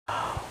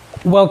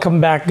Welcome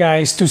back,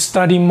 guys, to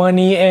Study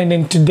Money, and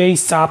in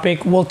today's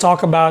topic, we'll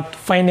talk about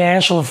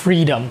financial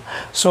freedom.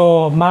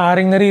 So,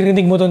 maaring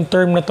naririnig mo tong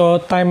term na to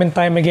time and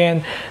time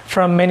again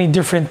from many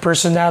different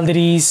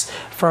personalities,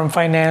 from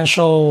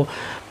financial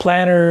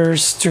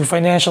planners to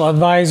financial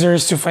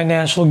advisors to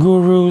financial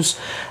gurus,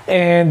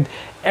 and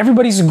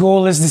everybody's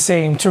goal is the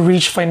same, to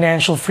reach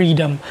financial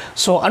freedom.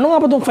 So, ano nga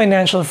ba tong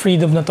financial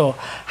freedom na to?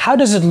 How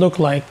does it look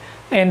like?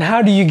 And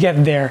how do you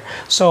get there?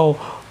 So,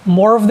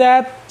 more of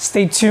that,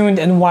 stay tuned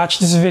and watch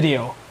this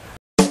video.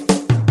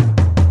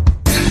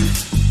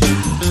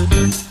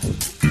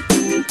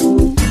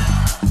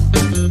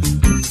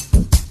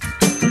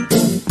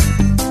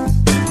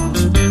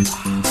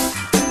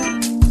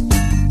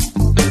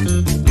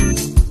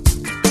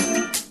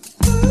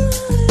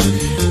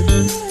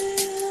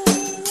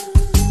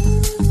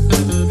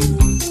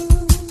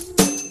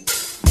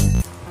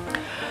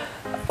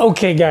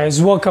 Okay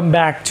guys, welcome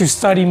back to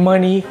Study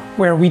Money,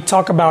 where we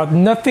talk about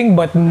nothing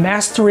but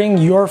mastering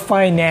your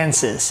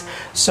finances.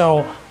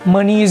 So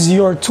money is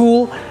your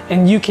tool,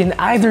 and you can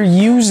either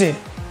use it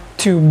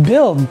to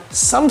build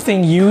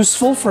something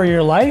useful for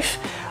your life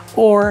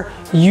or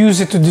use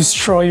it to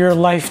destroy your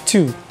life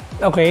too.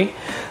 Okay,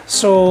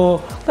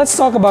 so let's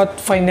talk about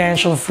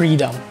financial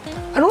freedom.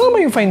 Ano nga ba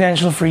yung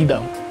financial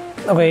freedom?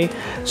 Okay,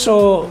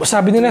 so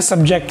sabi nila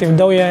subjective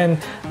daw yan,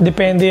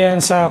 depende yan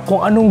sa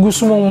kung anong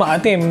gusto mong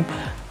maatim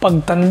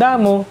pagtanda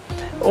mo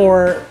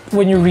or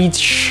when you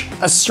reach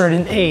a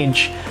certain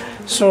age.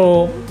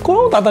 So,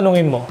 kung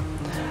tatanungin mo,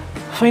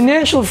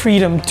 financial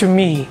freedom to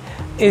me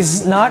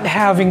is not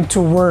having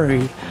to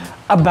worry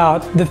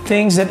about the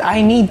things that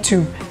I need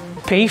to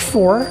pay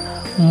for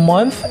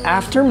month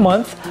after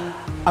month.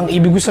 Ang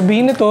ibig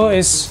sabihin nito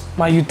is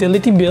my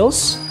utility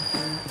bills,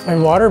 my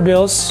water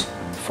bills,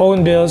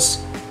 phone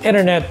bills,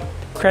 internet,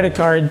 credit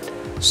card,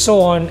 so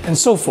on and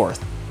so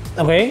forth.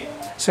 Okay?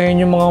 So, yun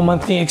yung mga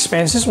monthly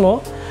expenses mo.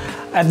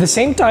 At the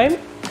same time,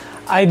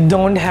 I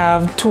don't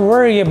have to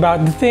worry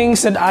about the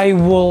things that I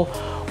will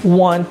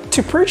want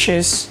to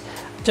purchase,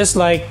 just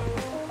like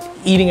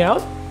eating out,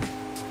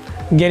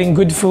 getting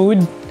good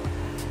food,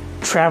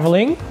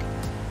 traveling,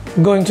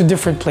 going to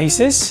different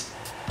places,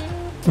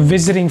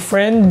 visiting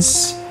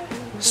friends,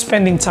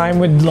 spending time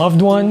with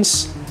loved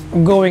ones,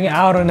 going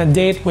out on a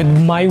date with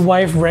my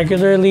wife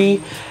regularly,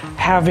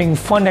 having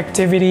fun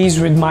activities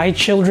with my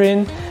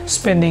children,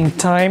 spending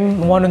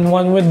time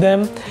one-on-one with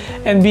them,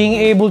 and being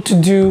able to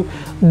do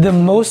the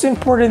most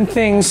important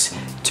things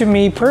to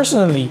me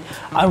personally.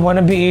 I want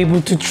to be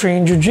able to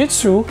train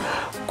jiu-jitsu.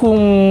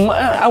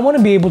 I want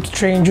to be able to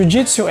train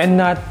jiu-jitsu and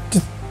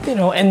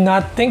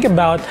not think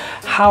about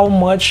how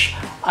much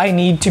I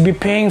need to be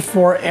paying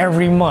for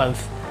every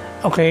month.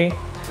 Okay?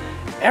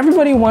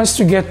 Everybody wants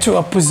to get to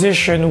a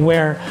position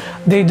where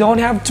they don't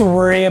have to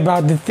worry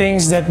about the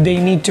things that they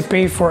need to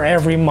pay for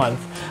every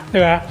month.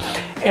 Diba?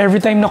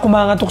 Every time na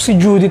kumangatok si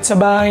Judith sa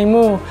bahay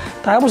mo,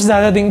 tapos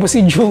dadating pa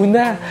si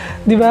Jonah,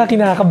 diba?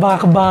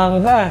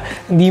 Kinakabahan ka.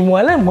 Hindi mo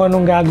alam kung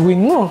anong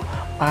gagawin mo.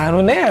 Paano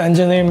na yan?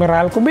 Andiyan na yung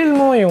Meralco bill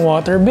mo, yung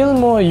water bill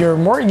mo, your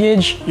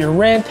mortgage, your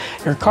rent,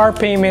 your car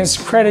payments,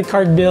 credit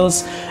card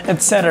bills,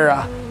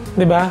 etc.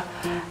 Diba?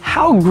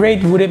 How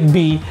great would it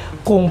be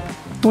kung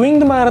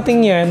tuwing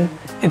dumarating yan,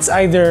 it's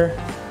either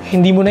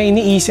hindi mo na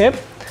iniisip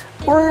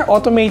or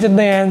automated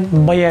na yan,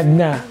 bayad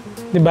na.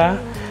 Diba?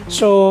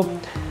 So,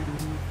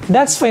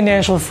 that's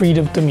financial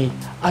freedom to me.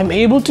 I'm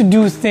able to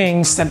do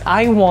things that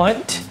I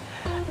want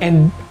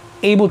and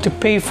able to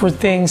pay for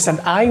things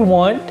that I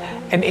want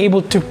and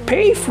able to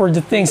pay for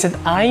the things that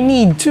I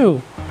need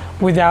to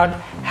without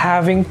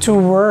having to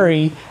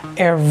worry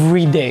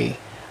every day.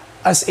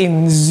 As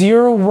in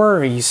zero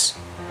worries.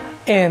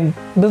 And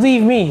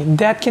believe me,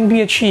 that can be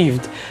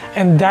achieved.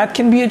 And that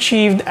can be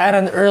achieved at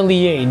an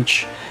early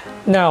age.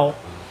 Now,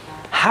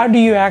 how do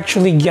you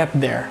actually get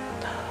there?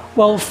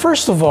 Well,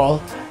 first of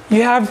all,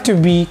 you have to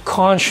be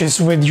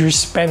conscious with your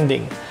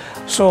spending.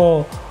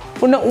 So,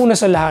 unang-una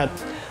sa lahat,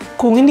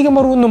 kung hindi ka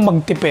marunong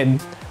magtipid,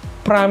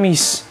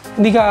 promise,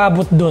 hindi ka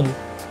abot dun.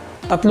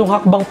 3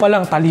 hakbang pa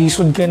lang,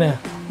 talisod ka na.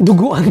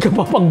 Duguan ka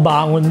pa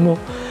pagbangon mo.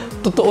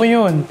 Totoo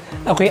yun.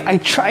 Okay, I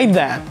tried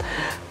that.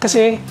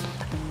 Kasi,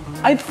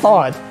 I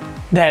thought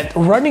that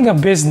running a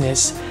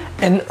business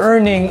and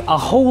earning a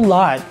whole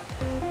lot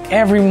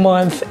every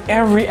month,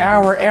 every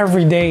hour,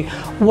 every day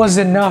was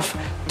enough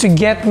to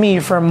get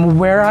me from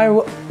where I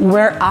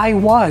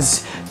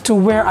was to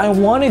where I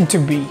wanted to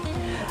be.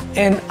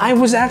 And I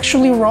was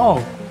actually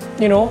wrong.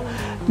 You know,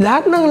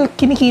 lahat ng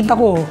kinikita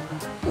ko,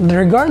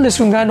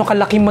 regardless kung gaano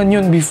kalaki man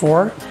yun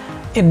before,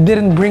 it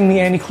didn't bring me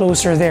any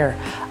closer there.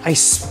 I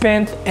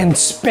spent and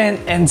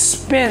spent and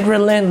spent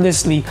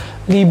relentlessly.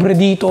 Libre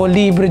dito,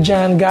 libre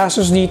dyan,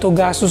 gastos dito,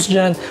 gastos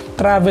dyan,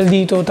 travel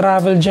dito,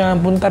 travel dyan,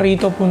 punta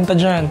rito, punta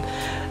dyan.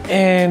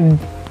 And,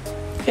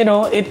 you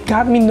know, it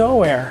got me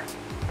nowhere.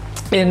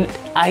 And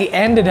I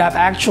ended up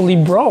actually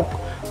broke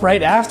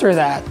right after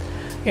that.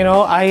 You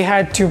know, I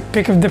had to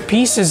pick up the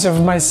pieces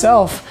of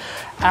myself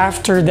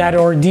after that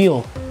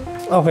ordeal.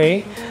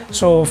 Okay?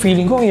 So,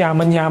 feeling ko, ang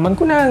yaman-yaman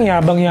ko na, ang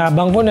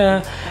yabang-yabang ko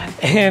na.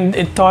 And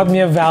it taught me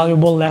a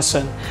valuable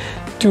lesson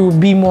to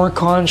be more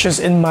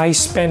conscious in my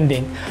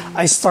spending.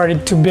 I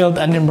started to build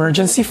an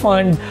emergency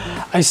fund.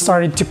 I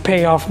started to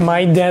pay off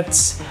my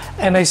debts.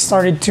 And I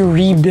started to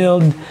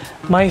rebuild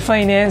my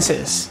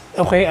finances.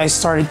 Okay? I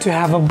started to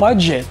have a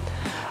budget.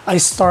 I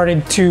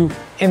started to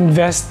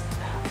invest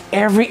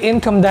every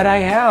income that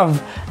I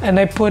have, and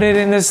I put it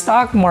in the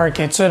stock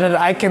market so that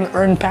I can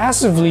earn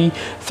passively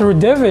through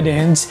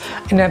dividends.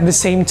 And at the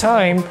same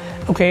time,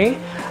 okay,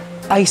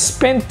 I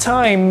spent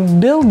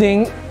time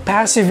building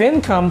passive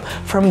income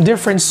from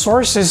different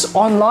sources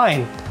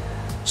online.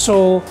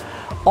 So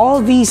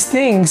all these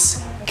things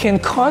can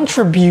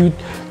contribute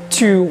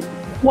to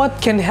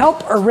what can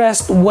help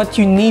arrest what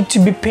you need to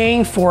be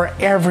paying for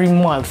every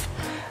month.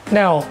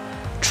 Now,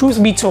 truth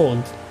be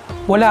told,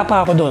 wala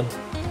pa ako dun.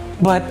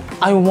 But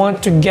I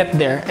want to get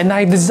there, and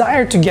I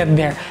desire to get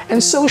there,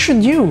 and so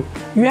should you.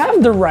 You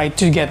have the right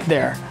to get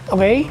there,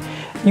 okay?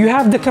 You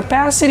have the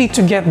capacity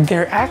to get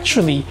there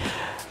actually,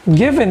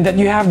 given that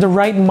you have the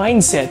right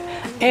mindset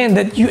and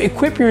that you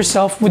equip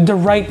yourself with the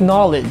right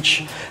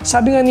knowledge.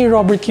 Sabi nga ni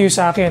Robert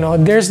Kiyosaki,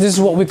 there's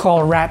this what we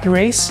call rat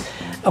race.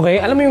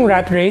 Okay, alam mo yung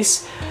rat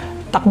race?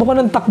 Takbo ka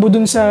ng takbo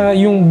dun sa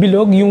yung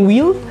bilog, yung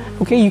wheel.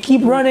 Okay, you keep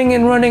running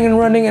and running and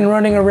running and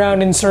running around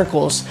in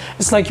circles.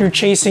 It's like you're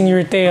chasing your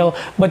tail,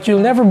 but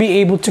you'll never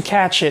be able to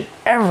catch it,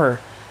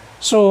 ever.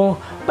 So,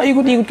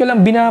 paikot-ikot ka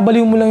lang,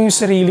 binabaliw mo lang yung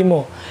sarili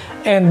mo.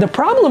 And the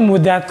problem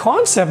with that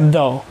concept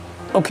though,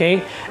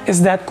 okay,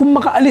 is that kung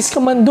makaalis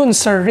ka man dun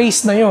sa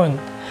race na yon,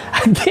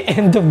 at the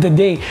end of the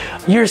day,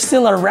 you're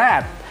still a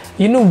rat.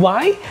 You know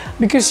why?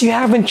 Because you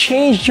haven't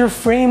changed your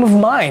frame of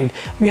mind.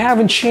 You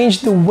haven't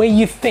changed the way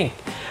you think.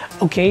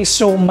 Okay,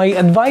 so my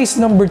advice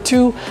number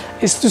 2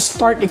 is to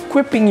start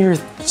equipping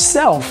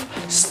yourself,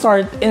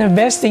 start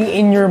investing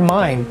in your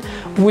mind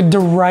with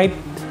the right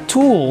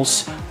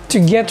tools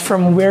to get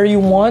from where you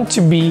want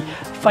to be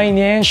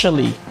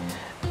financially.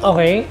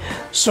 Okay,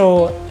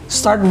 so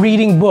start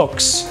reading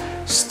books.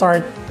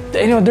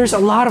 There's a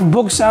lot of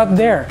books out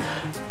there.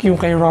 Yung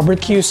kay Robert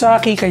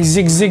Kiyosaki, kay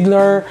Zig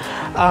Ziglar,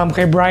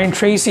 kay Brian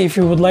Tracy if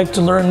you would like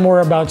to learn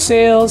more about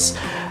sales,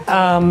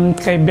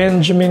 kay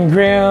Benjamin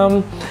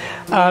Graham,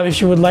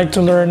 if you would like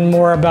to learn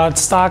more about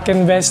stock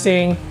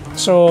investing.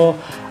 So,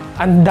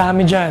 ang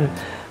dami dyan.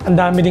 Ang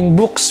dami ding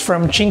books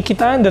from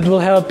Chinkitan that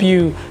will help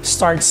you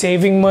start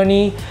saving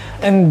money.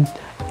 And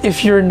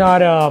if you're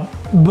not a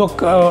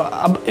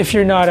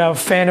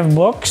fan of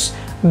books,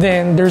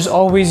 then there's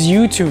always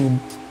YouTube.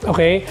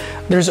 Okay,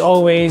 there's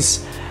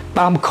always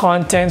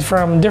content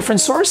from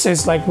different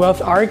sources like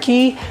Wealth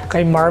Archie,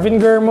 kay Marvin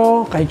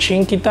Germo, kay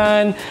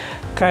Chinkitan,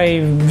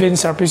 kay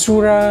Vince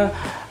Apisura,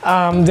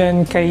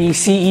 then kay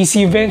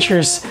CEC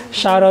Ventures,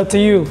 shout out to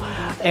you.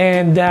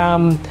 And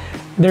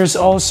there's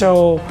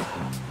also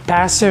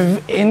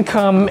Passive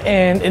Income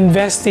and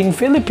Investing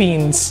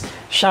Philippines,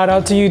 shout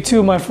out to you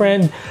too, my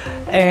friend.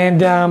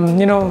 And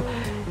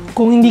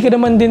kung hindi ka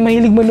naman din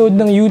mahilig manood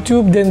ng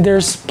YouTube, then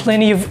there's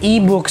plenty of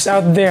ebooks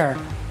out there.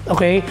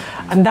 Okay,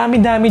 ang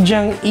dami-dami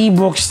dyang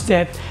ebooks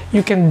that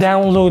you can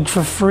download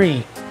for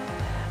free.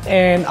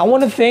 And I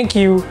want to thank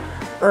you,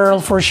 Earl,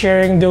 for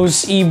sharing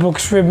those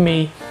ebooks with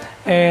me.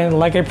 And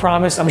like I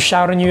promised, I'm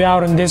shouting you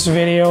out in this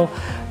video.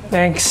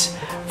 Thanks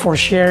for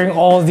sharing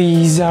all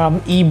these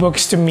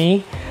ebooks to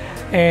me.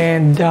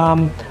 And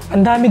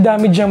ang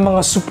dami-dami dyang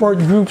mga support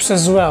groups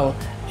as well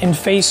in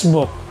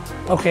Facebook.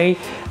 Okay,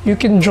 you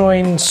can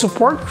join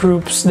support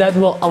groups that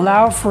will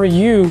allow for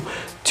you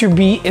to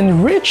be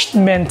enriched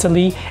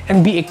mentally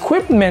and be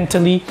equipped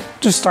mentally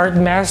to start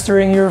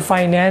mastering your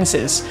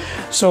finances.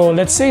 So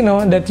let's say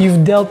that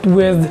you've dealt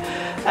with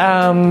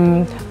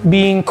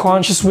being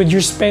conscious with your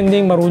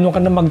spending, marunong ka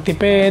na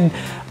magtipid,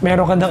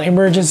 meron ka ng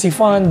emergency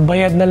fund,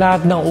 bayad na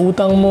lahat ng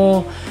utang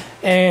mo,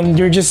 and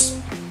you're just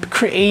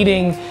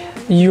creating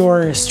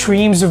your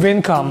streams of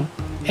income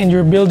and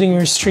you're building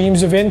your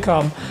streams of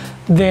income,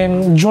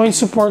 then join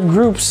support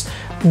groups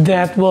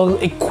that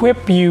will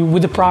equip you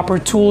with the proper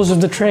tools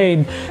of the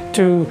trade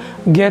to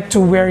get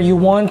to where you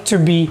want to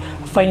be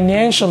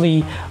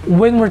financially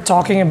when we're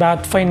talking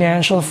about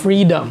financial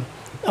freedom.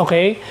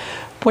 Okay?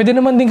 Pwede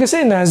naman din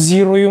kasi na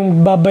zero yung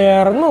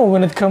babayaran mo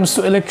when it comes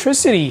to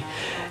electricity.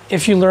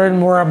 If you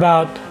learn more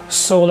about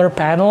solar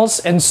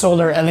panels and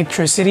solar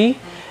electricity,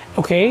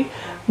 okay,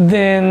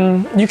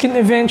 then you can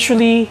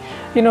eventually,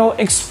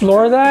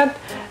 explore that,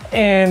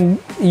 and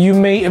you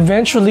may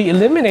eventually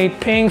eliminate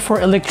paying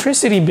for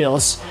electricity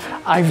bills.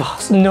 I've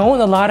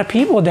known a lot of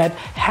people that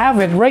have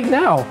it right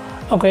now,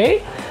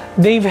 okay?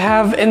 They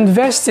have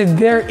invested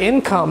their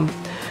income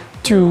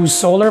to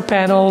solar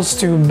panels,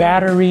 to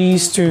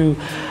batteries, to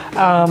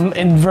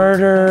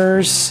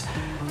inverters,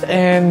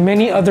 and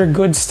many other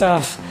good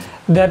stuff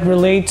that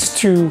relates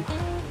to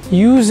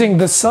using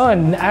the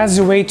sun as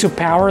a way to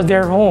power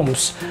their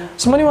homes.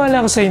 So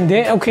maniwala ka sa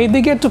hindi, okay,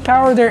 they get to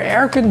power their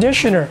air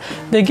conditioner,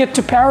 they get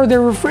to power their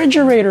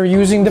refrigerator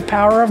using the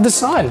power of the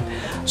sun.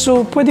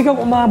 So pwede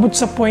kang umabot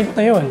sa point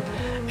na yun.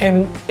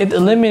 and it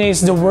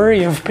eliminates the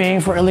worry of paying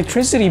for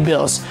electricity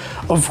bills.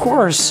 Of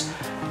course,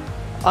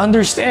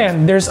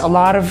 understand there's a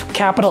lot of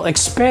capital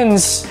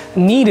expense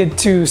needed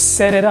to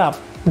set it up.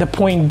 The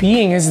point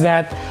being is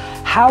that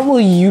how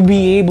will you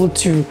be able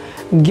to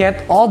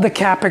get all the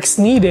capex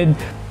needed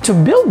to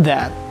build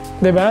that?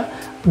 Diba?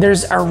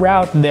 There's a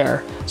route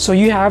there. So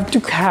you have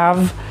to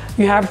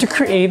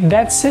create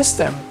that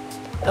system.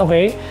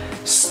 Okay?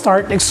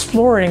 Start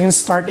exploring and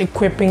start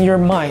equipping your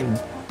mind.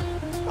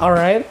 All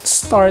right?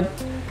 Start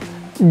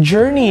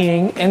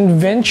journeying and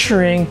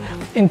venturing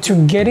into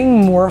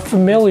getting more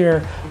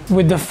familiar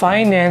with the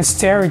finance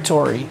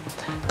territory.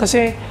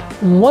 Kasi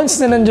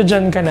once na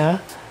nandiyan ka na,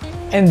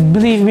 and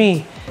believe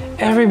me,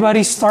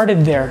 everybody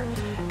started there.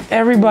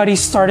 Everybody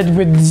started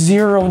with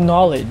zero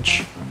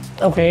knowledge.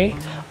 Okay?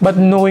 But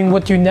knowing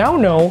what you now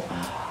know,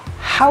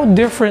 how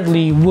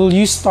differently will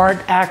you start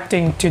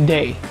acting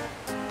today?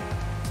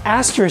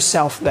 Ask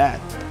yourself that.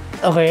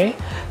 Okay?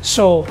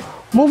 So,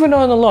 moving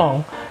on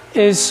along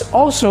is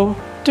also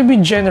to be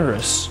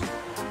generous.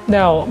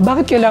 Now,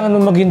 bakit kailangan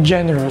mo maging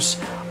generous?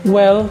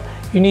 Well,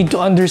 you need to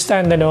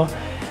understand,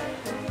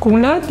 kung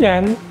lahat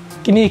yan,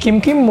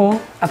 kinikim-kim mo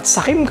at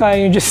sakim ka,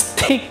 you just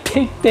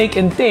take,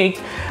 and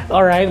take,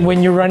 alright,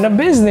 when you run a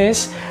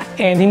business,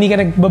 and hindi ka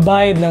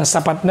nagbabayad ng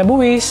sapat na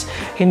buwis,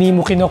 hindi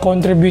mo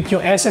kino-contribute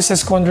yung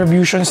SSS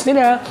contributions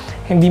nila,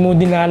 hindi mo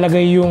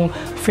dinalagay yung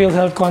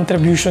PhilHealth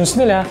contributions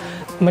nila,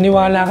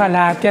 maniwala ka,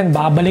 lahat yan,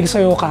 babalik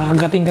sa'yo,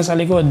 kakagating ka sa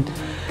likod.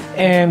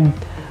 And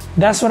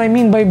that's what I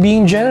mean by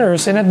being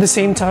generous. And at the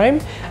same time,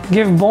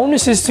 give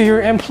bonuses to your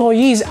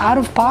employees out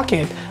of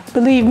pocket.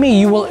 Believe me,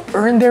 you will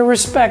earn their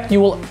respect, you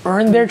will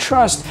earn their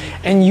trust,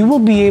 and you will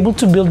be able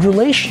to build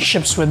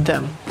relationships with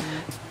them.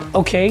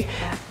 Okay?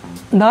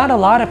 Not a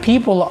lot of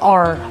people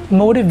are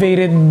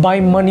motivated by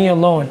money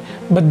alone,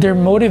 but they're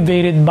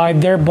motivated by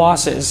their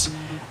bosses.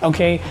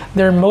 Okay?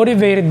 They're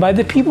motivated by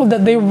the people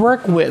that they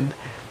work with.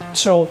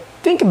 So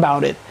think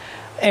about it.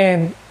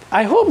 And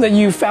I hope that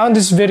you found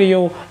this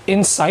video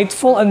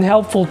insightful and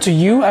helpful to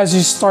you as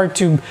you start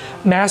to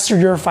master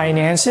your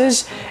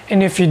finances.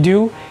 And if you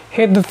do,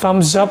 hit the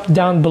thumbs up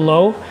down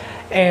below.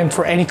 And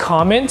for any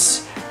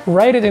comments,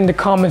 write it in the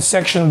comment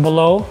section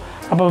below.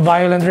 About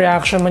violent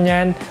reaction man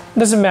yan,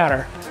 doesn't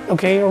matter.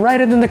 Okay,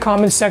 write it in the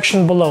comment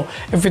section below.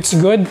 If it's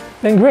good,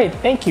 then great,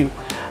 thank you.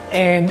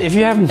 And if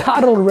you have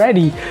not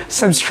already,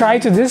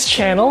 subscribe to this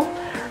channel,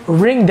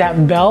 ring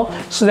that bell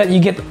so that you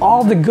get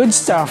all the good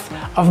stuff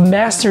of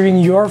mastering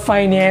your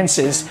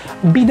finances.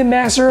 Be the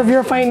master of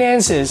your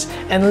finances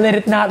and let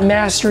it not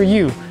master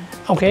you.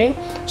 Okay?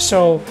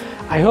 So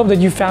I hope that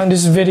you found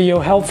this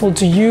video helpful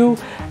to you,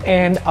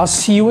 and I'll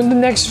see you in the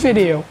next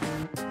video.